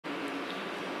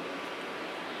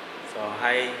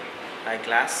Hi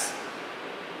class.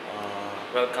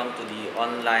 Welcome to the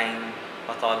online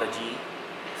pathology,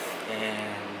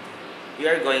 and we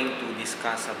are going to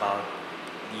discuss about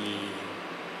the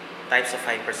types of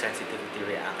hypersensitivity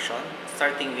reaction,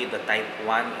 starting with the type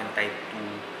 1 and type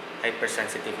 2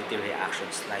 hypersensitivity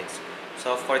reaction slides.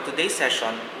 So for today's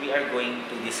session, we are going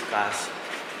to discuss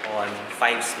on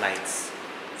 5 slides.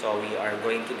 So we are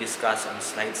going to discuss on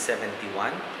slide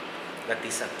 71. That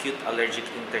is acute allergic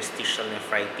interstitial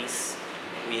nephritis.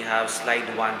 We have slide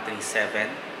 137,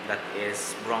 that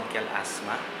is bronchial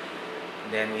asthma.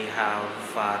 Then we have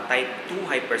type 2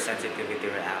 hypersensitivity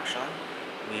reaction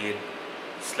with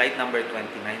slide number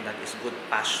 29, that is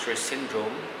Goodpasture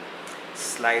syndrome.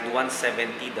 Slide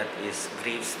 170, that is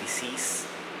Graves' disease.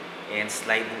 And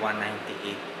slide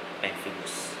 198,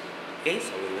 Pemphigus. Okay,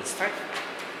 so we will start.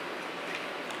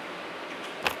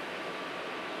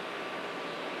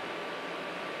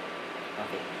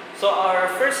 Okay. So our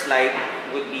first slide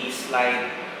would be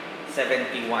slide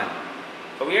 71.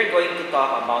 So we are going to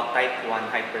talk about type 1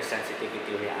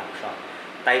 hypersensitivity reaction.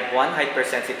 Type 1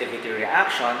 hypersensitivity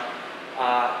reaction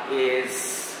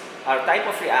is a type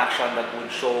of reaction that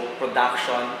would show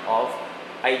production of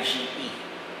IgE,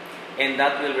 and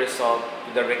that will result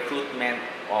to the recruitment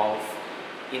of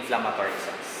inflammatory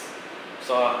cells.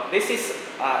 So this is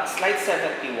slide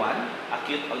 71,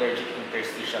 acute allergic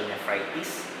interstitial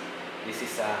nephritis. This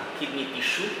is a kidney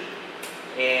tissue,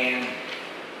 and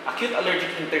acute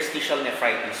allergic interstitial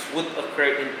nephritis would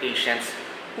occur in patients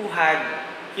who had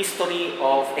history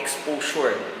of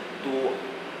exposure to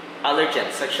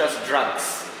allergens such as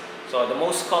drugs. So the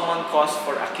most common cause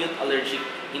for acute allergic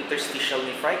interstitial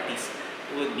nephritis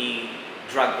would be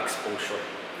drug exposure.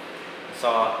 So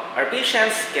our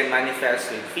patients can manifest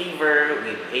with fever,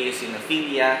 with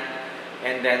eosinophilia,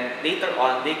 and then later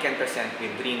on they can present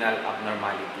with renal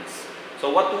abnormalities. So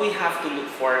what do we have to look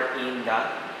for in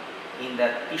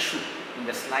the tissue, in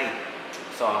the slide?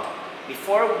 So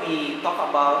before we talk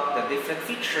about the different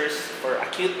features for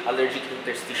acute allergic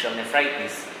interstitial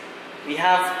nephritis, we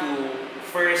have to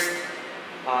first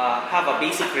have a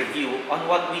basic review on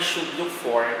what we should look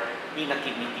for in a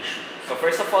kidney tissue. So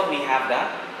first of all, we have the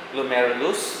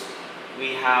glomerulus,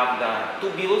 we have the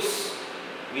tubules,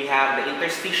 we have the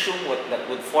interstitium that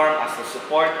would form as the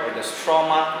support or the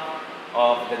stroma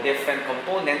of the different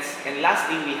components, and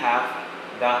lastly we have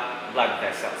the blood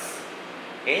vessels.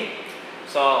 Okay,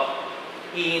 so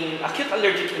in acute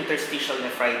allergic interstitial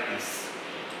nephritis,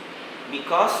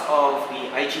 because of the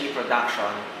IgE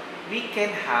production, we can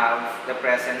have the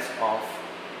presence of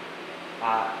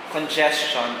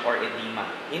congestion or edema.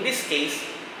 In this case,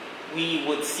 we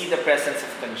would see the presence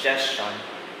of congestion,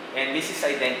 and this is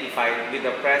identified with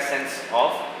the presence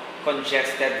of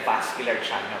congested vascular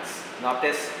channels.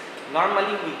 Notice,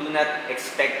 normally we do not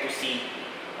expect to see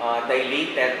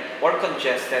dilated or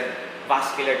congested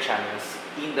vascular channels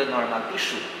in the normal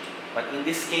tissue. But in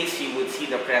this case, you would see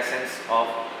the presence of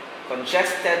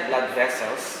congested blood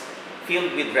vessels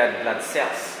filled with red blood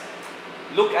cells.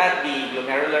 Look at the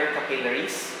glomerular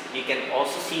capillaries. You can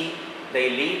also see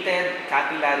dilated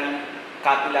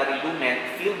capillary lumen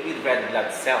filled with red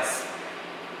blood cells.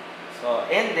 So,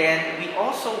 and then we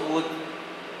also would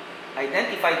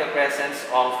identify the presence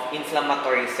of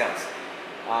inflammatory cells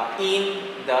in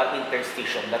the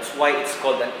interstitium. That's why it's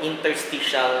called an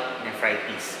interstitial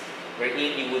nephritis,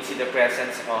 wherein you would see the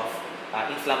presence of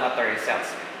inflammatory cells.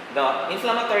 The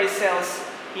inflammatory cells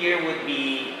here would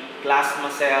be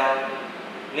plasma cell,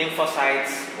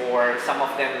 lymphocytes, or some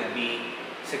of them would be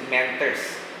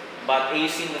segmenters. But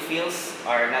eosinophils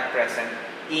are not present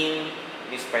in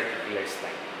this particular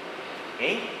slide.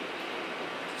 Okay?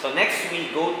 So next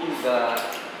we go to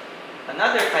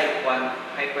another type 1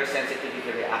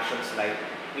 hypersensitivity reaction slide,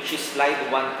 which is slide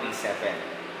 137.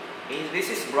 Okay?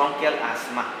 This is bronchial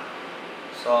asthma.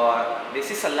 So this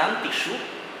is a lung tissue,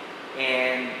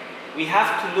 and we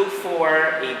have to look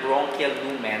for a bronchial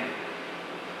lumen,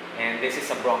 and this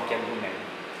is a bronchial lumen.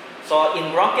 So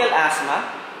in bronchial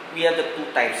asthma, we have the two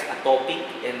types, atopic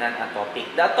and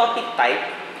non-atopic. The atopic type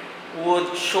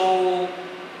would show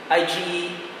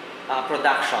IgE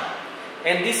production,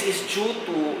 and this is due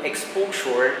to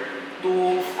exposure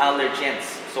to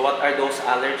allergens. So what are those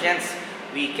allergens?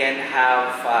 We can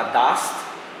have dust,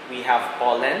 we have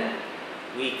pollen,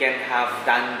 we can have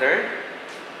dander,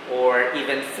 or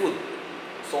even food.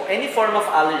 So any form of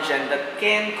allergen that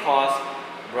can cause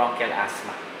bronchial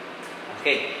asthma.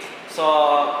 Okay,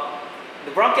 so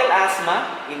the bronchial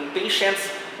asthma in patients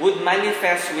would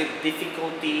manifest with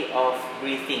difficulty of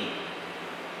breathing.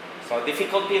 So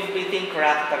difficulty of breathing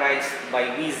characterized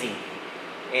by wheezing.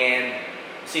 And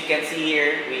So you can see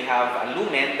here, we have a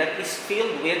lumen that is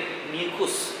filled with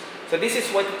mucus. So this is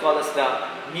what we call as the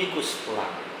mucus plug.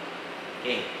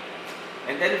 Okay.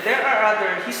 And then there are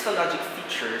other histologic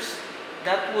features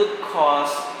that would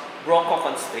cause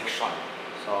bronchoconstriction.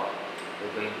 So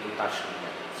we're going to touch on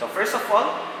that. So first of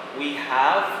all, we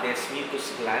have this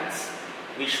mucus glands,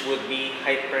 which would be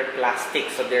hyperplastic.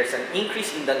 So there's an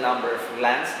increase in the number of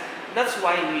glands. That's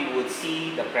why we would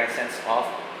see the presence of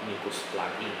mucus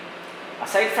plugging.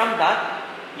 Aside from that,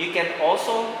 you can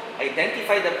also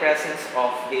identify the presence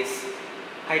of this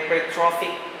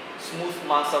hypertrophic smooth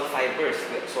muscle fibers.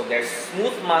 So there's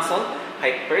smooth muscle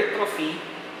hypertrophy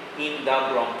in the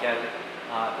bronchial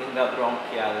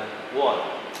wall.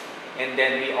 And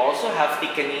then we also have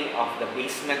thickening of the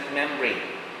basement membrane.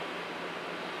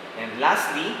 And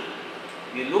lastly,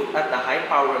 we look at the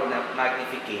high-powered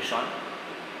magnification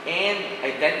and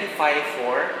identify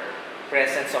for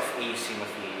presence of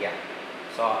eosinophilia.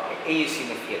 So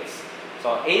eosinophils.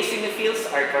 So eosinophils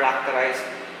are characterized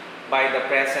by the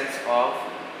presence of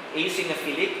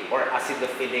eosinophilic or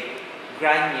acidophilic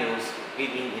granules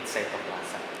within its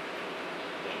cytoplasm.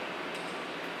 Okay.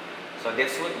 So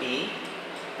this would be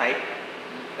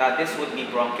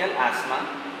bronchial asthma,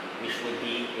 which would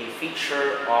be a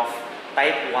feature of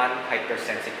type 1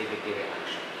 hypersensitivity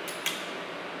reaction.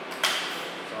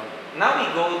 So now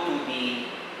we go to the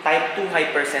type 2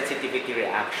 hypersensitivity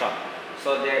reaction.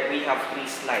 So there we have 3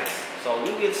 slides. So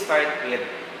we will start with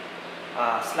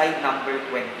slide number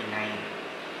 29.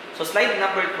 So slide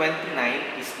number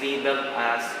 29 is labeled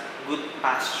as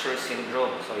Goodpasture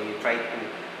syndrome. So you try to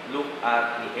look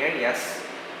at the areas,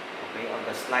 okay, on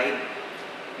the slide,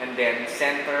 and then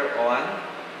center on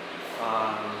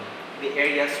the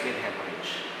areas with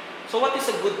hemorrhage. So what is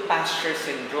a Goodpasture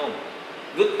syndrome?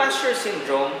 Goodpasture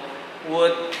syndrome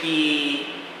would be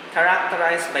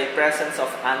characterized by presence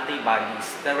of antibodies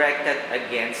directed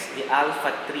against the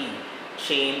alpha-3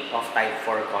 chain of type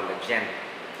 4 collagen.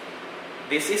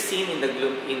 This is seen in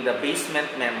the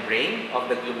basement membrane of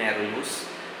the glomerulus,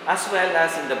 as well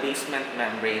as in the basement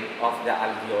membrane of the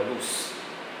alveolus.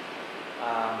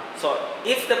 So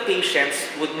if the patients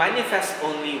would manifest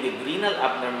only with renal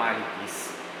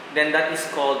abnormalities, then that is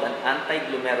called an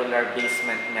antiglomerular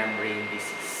basement membrane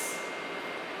disease.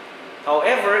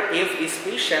 However, if these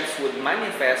patients would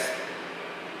manifest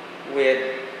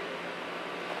with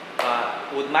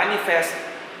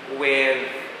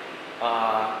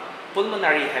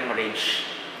pulmonary hemorrhage,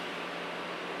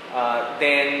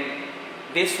 then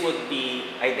this would be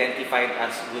identified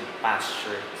as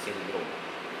Goodpasture syndrome.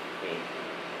 Okay.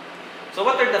 So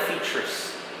what are the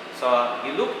features? So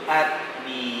you look at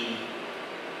the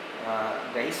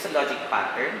histologic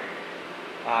pattern.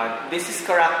 This is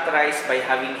characterized by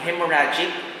having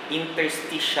hemorrhagic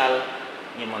interstitial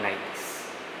pneumonitis.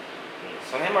 Okay.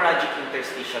 So hemorrhagic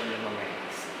interstitial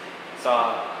pneumonitis. So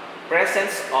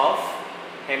presence of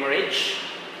hemorrhage,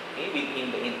 okay,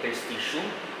 within the interstitium.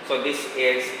 So this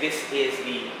is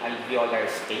the alveolar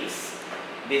space.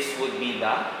 This would be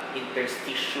the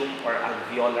interstitium or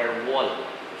alveolar wall.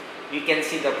 You can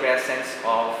see the presence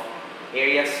of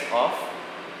areas of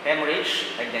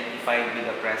hemorrhage identified with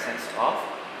the presence of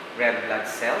red blood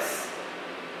cells.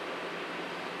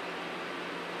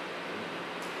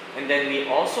 And then we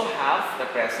also have the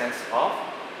presence of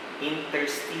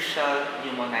interstitial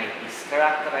pneumonitis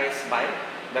characterized by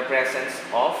the presence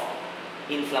of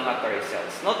inflammatory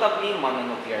cells, notably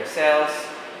mononuclear cells.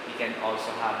 You can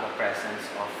also have the presence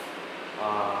of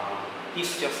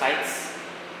histiocytes.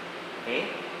 Okay,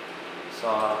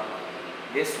 so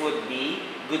this would be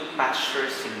Goodpasture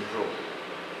syndrome.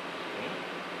 Okay.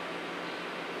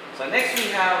 So next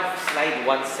we have slide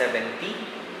 170.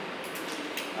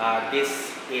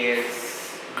 This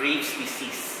is Graves'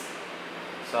 disease.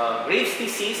 So Graves'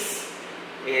 disease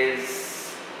is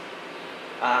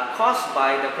caused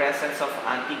by the presence of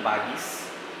antibodies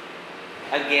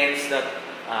against the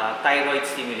thyroid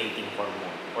stimulating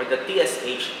hormone or the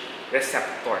TSH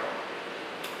receptor.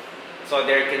 So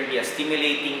there can be a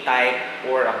stimulating type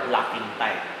or a blocking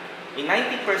type. In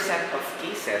 90% of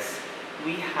cases,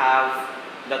 we have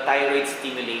the thyroid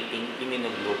stimulating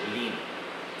immunoglobulin.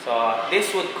 So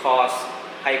this would cause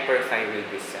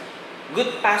hyperthyroidism.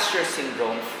 Goodpasture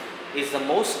syndrome is the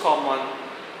most common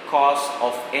cause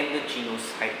of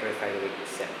endogenous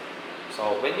hyperthyroidism.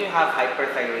 So when you have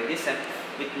hyperthyroidism,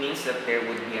 it means that there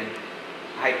would be an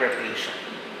hyperplasia.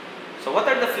 So what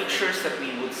are the features that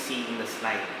we would see in the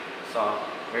slide? So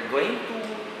we're going to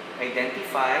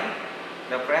identify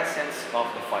the presence of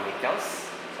the follicles.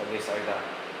 So these are the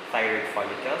thyroid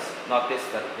follicles. Notice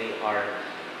that they are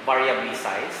variably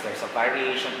sized. There's a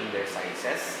variation in their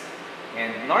sizes.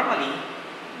 And normally,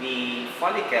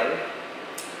 follicle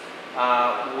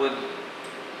would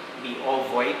be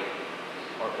ovoid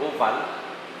or oval.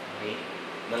 Okay?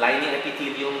 The lining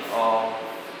epithelium of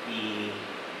the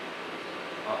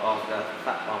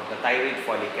thyroid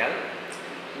follicle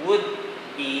would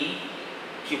be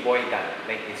cuboidal,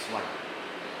 like this one.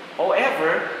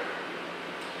 However,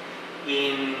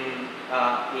 in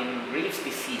Graves'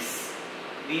 disease,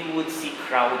 we would see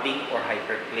crowding or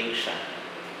hyperplasia.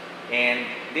 And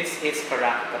this is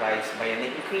characterized by an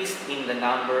increase in the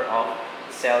number of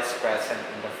cells present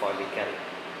in the follicle.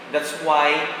 That's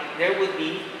why there would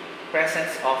be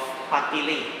presence of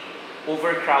papillae,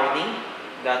 overcrowding,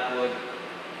 that would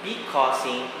be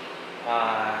causing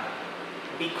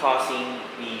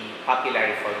the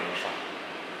papillary formation.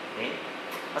 Okay?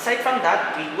 Aside from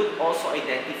that, we would also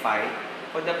identify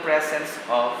for the presence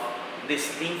of these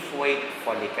lymphoid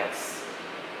follicles.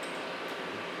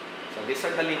 So these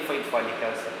are the lymphoid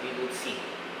follicles that we would see.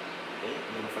 Okay?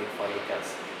 Lymphoid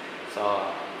follicles.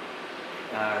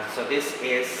 So this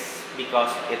is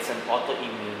because it's an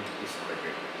autoimmune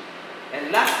disorder.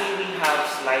 And lastly, we have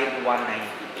slide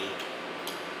 198.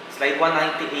 Slide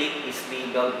 198 is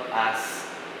labeled as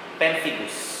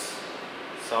Pemphigus.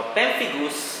 So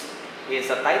Pemphigus is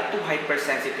a type 2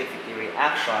 hypersensitivity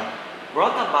reaction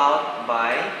brought about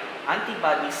by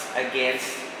antibodies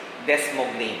against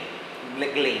desmoglein.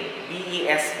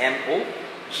 D-E-S-M-O-G-L-E-I-N.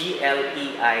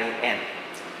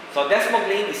 So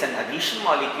desmoglein is an adhesion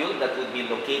molecule that would be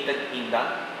located in the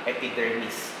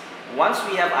epidermis. Once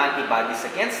we have antibodies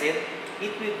against it,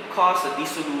 it will cause the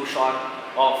dissolution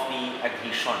of the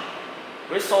adhesion,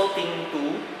 resulting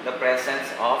to the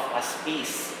presence of a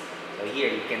space. So here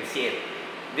you can see it.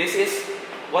 This is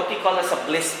what we call as a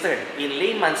blister. In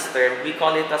layman's term, we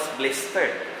call it as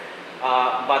blister.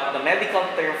 But the medical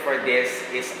term for this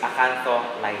is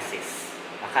acantholysis.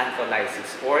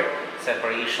 Acantholysis, or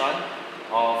separation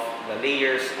of the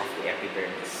layers of the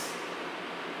epidermis.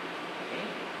 Okay.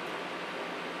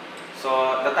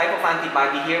 So the type of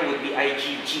antibody here would be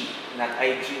IgG, not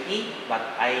IgE, but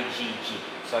IgG.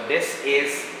 So this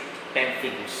is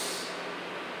Pemphigus.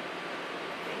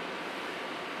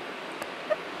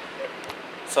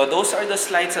 So those are the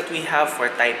slides that we have for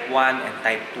type 1 and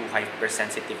type 2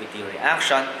 hypersensitivity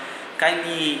reaction.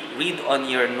 Kindly read on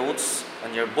your notes,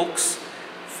 on your books,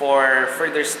 for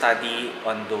further study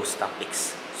on those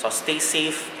topics. So stay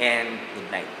safe and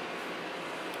good night.